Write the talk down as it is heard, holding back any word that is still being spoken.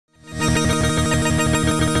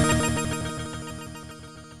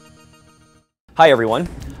Hi everyone,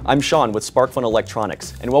 I'm Shawn with SparkFun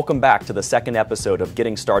Electronics, and welcome back to the second episode of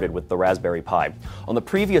Getting Started with the Raspberry Pi. On the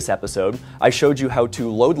previous episode, I showed you how to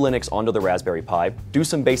load Linux onto the Raspberry Pi, do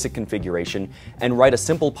some basic configuration, and write a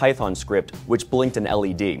simple Python script which blinked an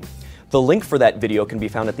LED. The link for that video can be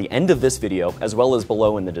found at the end of this video, as well as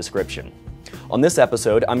below in the description. On this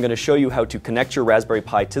episode, I'm going to show you how to connect your Raspberry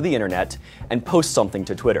Pi to the internet and post something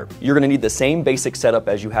to Twitter. You're going to need the same basic setup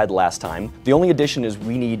as you had last time. The only addition is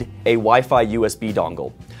we need a Wi-Fi USB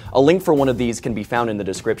dongle. A link for one of these can be found in the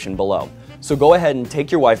description below. So go ahead and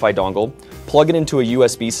take your Wi-Fi dongle, plug it into a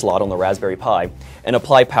USB slot on the Raspberry Pi, and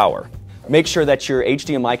apply power. Make sure that your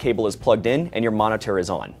HDMI cable is plugged in and your monitor is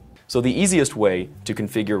on. So the easiest way to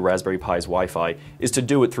configure Raspberry Pi's Wi-Fi is to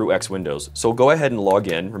do it through X Windows. So go ahead and log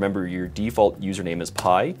in. Remember, your default username is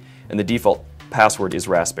Pi, and the default password is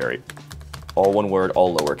Raspberry. All one word,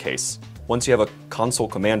 all lowercase. Once you have a console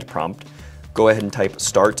command prompt, go ahead and type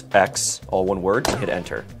Start X, all one word, and hit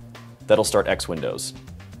Enter. That'll start X Windows.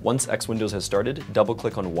 Once X Windows has started,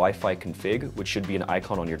 double-click on Wi-Fi config, which should be an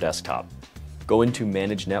icon on your desktop. Go into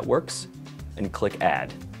Manage Networks and click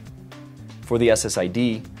Add. For the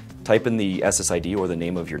SSID, type in the SSID or the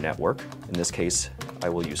name of your network. In this case, I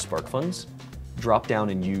will use SparkFun's. Drop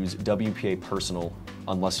down and use WPA Personal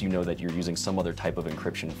unless you know that you're using some other type of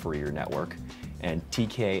encryption for your network. And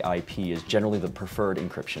TKIP is generally the preferred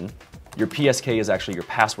encryption. Your PSK is actually your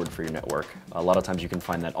password for your network. A lot of times you can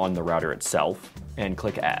find that on the router itself. And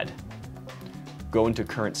click Add. Go into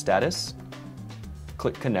Current Status,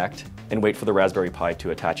 click Connect, and wait for the Raspberry Pi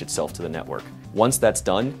to attach itself to the network. Once that's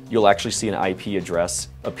done, you'll actually see an IP address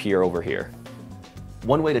appear over here.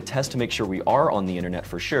 One way to test to make sure we are on the internet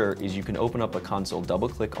for sure is you can open up a console,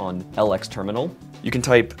 double-click on LX Terminal. You can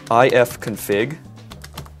type ifconfig.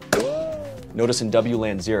 Notice in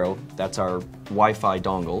WLAN 0, that's our Wi-Fi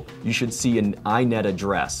dongle, you should see an iNet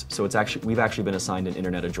address. So we've actually been assigned an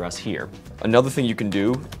internet address here. Another thing you can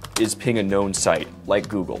do is ping a known site, like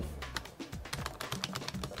Google.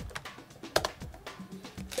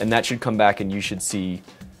 And that should come back and you should see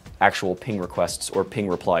actual ping requests or ping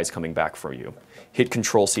replies coming back for you. Hit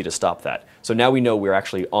Control-C to stop that. So now we know we're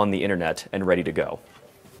actually on the internet and ready to go.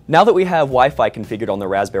 Now that we have Wi-Fi configured on the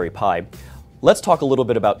Raspberry Pi, let's talk a little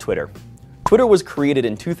bit about Twitter. Twitter was created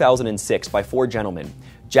in 2006 by four gentlemen: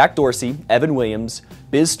 Jack Dorsey, Evan Williams,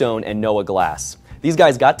 Biz Stone, and Noah Glass. These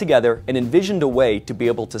guys got together and envisioned a way to be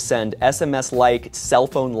able to send SMS-like, cell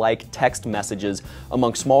phone-like text messages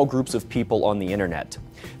among small groups of people on the internet.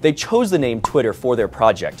 They chose the name Twitter for their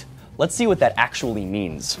project. Let's see what that actually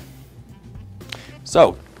means.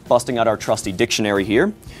 So, busting out our trusty dictionary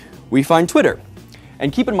here, we find Twitter.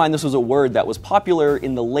 And keep in mind this was a word that was popular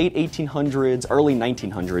in the late 1800s, early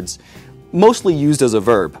 1900s, mostly used as a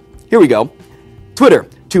verb. Here we go. Twitter,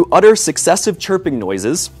 to utter successive chirping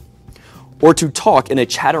noises, or to talk in a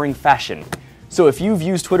chattering fashion. So if you've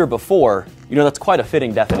used Twitter before, you know that's quite a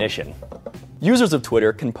fitting definition. Users of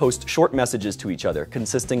Twitter can post short messages to each other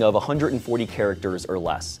consisting of 140 characters or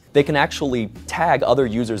less. They can actually tag other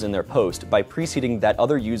users in their post by preceding that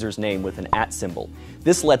other user's name with an @ symbol.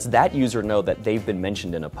 This lets that user know that they've been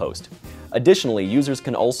mentioned in a post. Additionally, users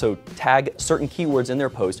can also tag certain keywords in their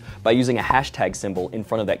post by using a hashtag symbol in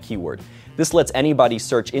front of that keyword. This lets anybody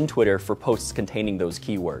search in Twitter for posts containing those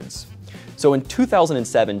keywords. So in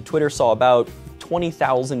 2007, Twitter saw about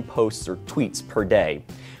 20,000 posts or tweets per day.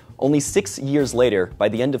 Only 6 years later, by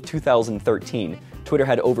the end of 2013, Twitter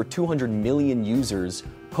had over 200 million users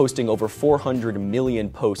posting over 400 million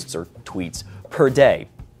posts or tweets per day.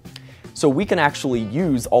 So we can actually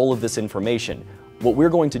use all of this information. What we're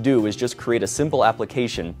going to do is just create a simple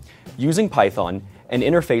application using Python and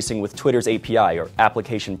interfacing with Twitter's API, or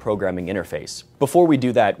Application Programming Interface. Before we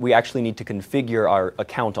do that, we actually need to configure our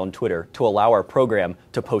account on Twitter to allow our program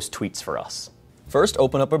to post tweets for us. First,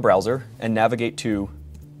 open up a browser and navigate to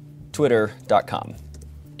twitter.com.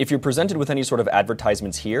 If you're presented with any sort of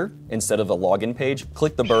advertisements here, instead of a login page,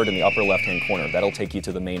 click the bird in the upper left-hand corner. That'll take you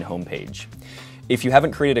to the main homepage. If you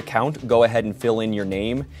haven't created an account, go ahead and fill in your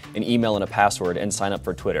name, an email, and a password and sign up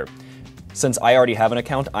for Twitter. Since I already have an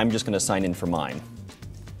account, I'm just going to sign in for mine.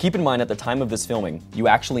 Keep in mind at the time of this filming, you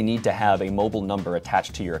actually need to have a mobile number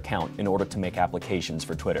attached to your account in order to make applications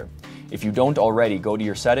for Twitter. If you don't already, go to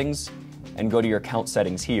your settings and go to your account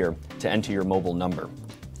settings here to enter your mobile number.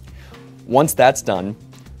 Once that's done,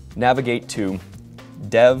 navigate to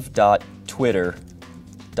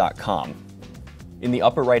dev.twitter.com. In the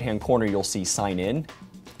upper right-hand corner, you'll see Sign In,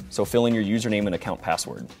 so fill in your username and account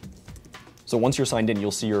password. So once you're signed in,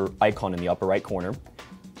 you'll see your icon in the upper right corner.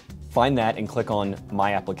 Find that and click on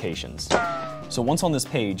My Applications. So once on this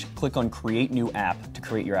page, click on Create New App to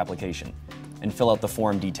create your application and fill out the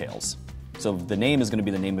form details. So the name is going to be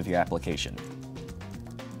the name of your application.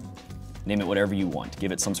 Name it whatever you want.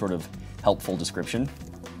 Give it some sort of helpful description.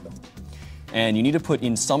 And you need to put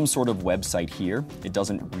in some sort of website here. It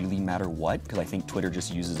doesn't really matter what, because I think Twitter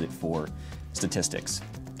just uses it for statistics.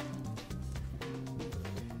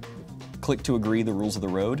 Click to agree the rules of the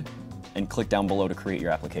road, and click down below to create your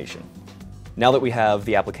application. Now that we have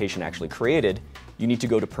the application actually created, you need to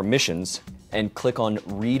go to permissions and click on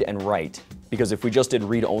read and write, because if we just did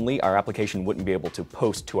read only, our application wouldn't be able to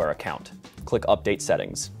post to our account. Click update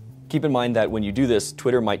settings. Keep in mind that when you do this,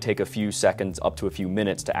 Twitter might take a few seconds up to a few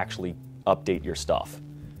minutes to actually update your stuff.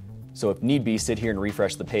 So if need be, sit here and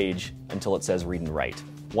refresh the page until it says read and write.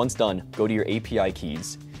 Once done, go to your API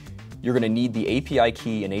keys. You're going to need the API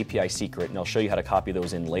key and API secret, and I'll show you how to copy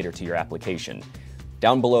those in later to your application.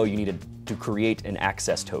 Down below, you need to create an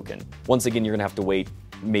access token. Once again, you're going to have to wait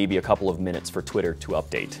maybe a couple of minutes for Twitter to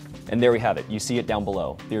update. And there we have it. You see it down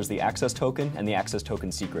below. There's the access token and the access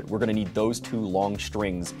token secret. We're going to need those two long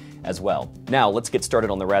strings as well. Now, let's get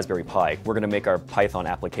started on the Raspberry Pi. We're going to make our Python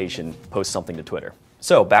application post something to Twitter.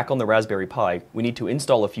 So back on the Raspberry Pi, we need to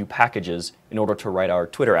install a few packages in order to write our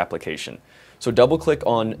Twitter application. So double-click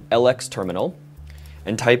on LX terminal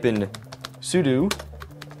and type in sudo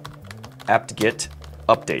apt-get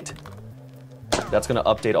update. That's going to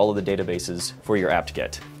update all of the databases for your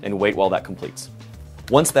apt-get, and wait while that completes.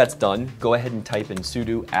 Once that's done, go ahead and type in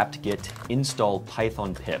sudo apt-get install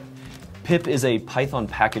python pip. Pip is a Python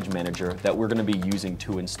package manager that we're going to be using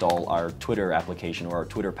to install our Twitter application or our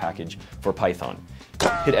Twitter package for Python.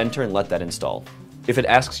 Hit enter and let that install. If it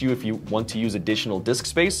asks you if you want to use additional disk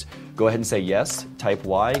space, go ahead and say yes, type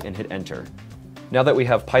Y, and hit enter. Now that we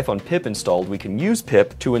have Python pip installed, we can use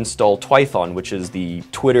pip to install Twython, which is the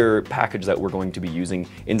Twitter package that we're going to be using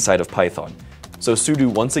inside of Python. So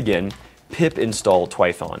sudo, once again, pip install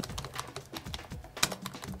Twython.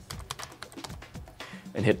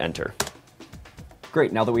 And hit enter.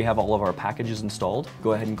 Great, now that we have all of our packages installed,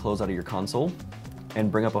 go ahead and close out of your console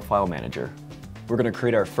and bring up a file manager. We're going to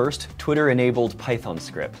create our first Twitter-enabled Python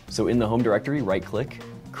script. So in the home directory, right-click,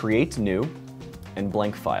 create new, and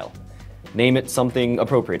blank file. Name it something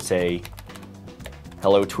appropriate, say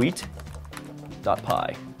hello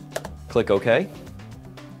tweet.py. Click OK.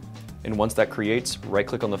 And once that creates,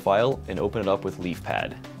 right-click on the file and open it up with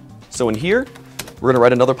LeafPad. So in here, we're going to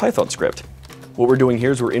write another Python script. What we're doing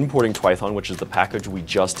here is we're importing Twython, which is the package we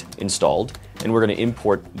just installed, and we're going to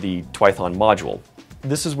import the Twython module.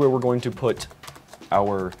 This is where we're going to put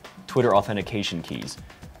our Twitter authentication keys.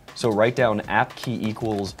 So write down app key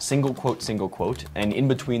equals single quote, and in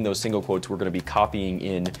between those single quotes, we're going to be copying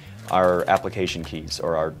in our application keys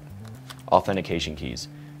or our authentication keys.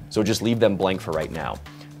 So just leave them blank for right now.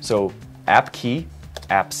 So app key,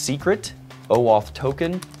 app secret, OAuth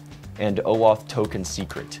token, and OAuth token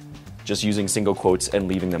secret. Just using single quotes and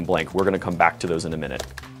leaving them blank. We're going to come back to those in a minute.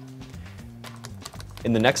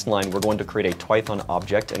 In the next line, we're going to create a Twython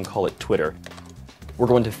object and call it Twitter. We're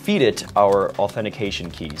going to feed it our authentication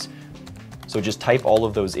keys. So just type all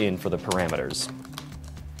of those in for the parameters.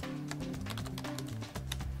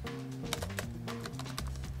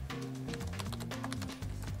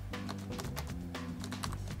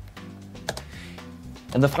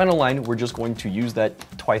 And the final line, we're just going to use that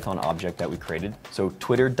Twython object that we created. So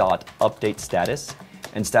twitter.update status,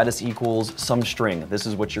 and status equals some string. This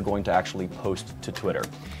is what you're going to actually post to Twitter.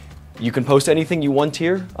 You can post anything you want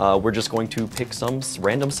here. We're just going to pick some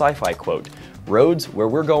random sci-fi quote. Roads, where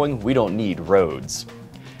we're going, we don't need roads.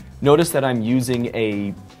 Notice that I'm using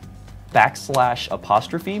a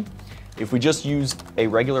 \apostrophe. If we just use a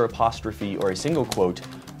regular apostrophe or a single quote,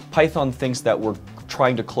 Python thinks that we're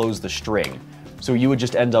trying to close the string. So you would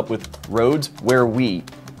just end up with roads, where we.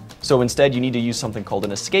 So instead you need to use something called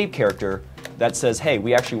an escape character that says, hey,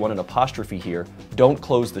 we actually want an apostrophe here. Don't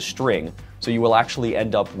close the string. So you will actually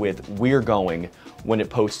end up with we're going when it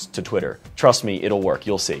posts to Twitter. Trust me, it'll work,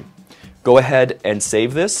 you'll see. Go ahead and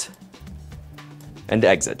save this and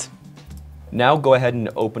exit. Now go ahead and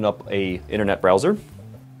open up an internet browser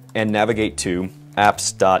and navigate to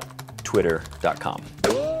apps.twitter.com.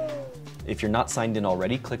 If you're not signed in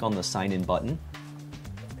already, click on the sign in button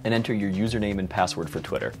and enter your username and password for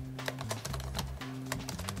Twitter.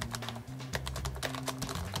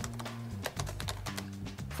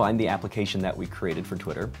 Find the application that we created for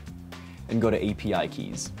Twitter and go to API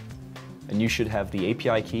keys. And you should have the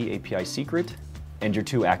API key, API secret, and your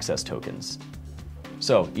 2 access tokens.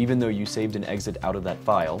 So even though you saved and exit out of that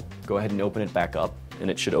file, go ahead and open it back up, and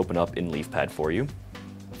it should open up in LeafPad for you.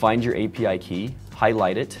 Find your API key,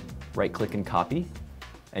 highlight it, right-click and copy,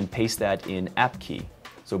 and paste that in app key.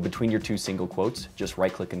 So between your 2 single quotes, just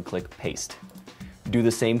right-click and click paste. Do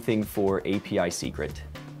the same thing for API secret.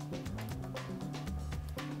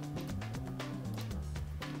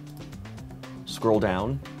 Scroll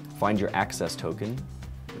down, find your access token,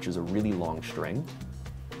 which is a really long string.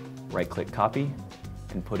 Right-click copy,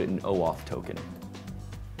 and put it in OAuth token.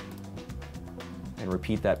 And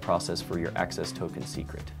repeat that process for your access token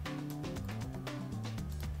secret.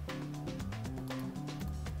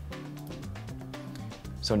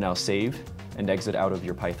 So now save and exit out of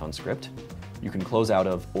your Python script. You can close out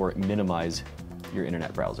of or minimize your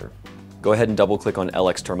internet browser. Go ahead and double-click on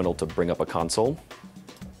LX terminal to bring up a console.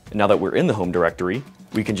 And now that we're in the home directory,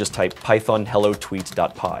 we can just type python hello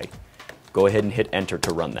tweet.py. Go ahead and hit enter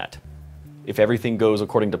to run that. If everything goes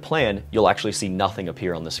according to plan, you'll actually see nothing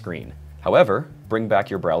appear on the screen. However, bring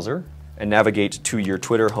back your browser and navigate to your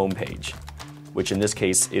Twitter homepage, which in this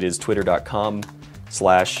case, it is twitter.com/your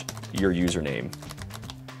username.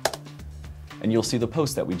 And you'll see the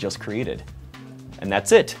post that we just created. And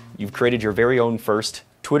that's it. You've created your very own first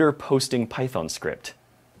Twitter posting Python script.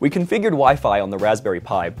 We configured Wi-Fi on the Raspberry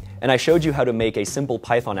Pi, and I showed you how to make a simple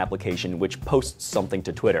Python application which posts something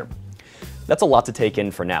to Twitter. That's a lot to take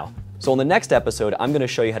in for now. So in the next episode, I'm going to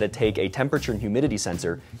show you how to take a temperature and humidity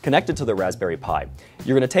sensor connected to the Raspberry Pi.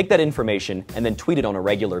 You're going to take that information and then tweet it on a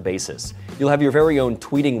regular basis. You'll have your very own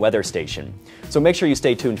tweeting weather station. So make sure you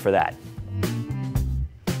stay tuned for that.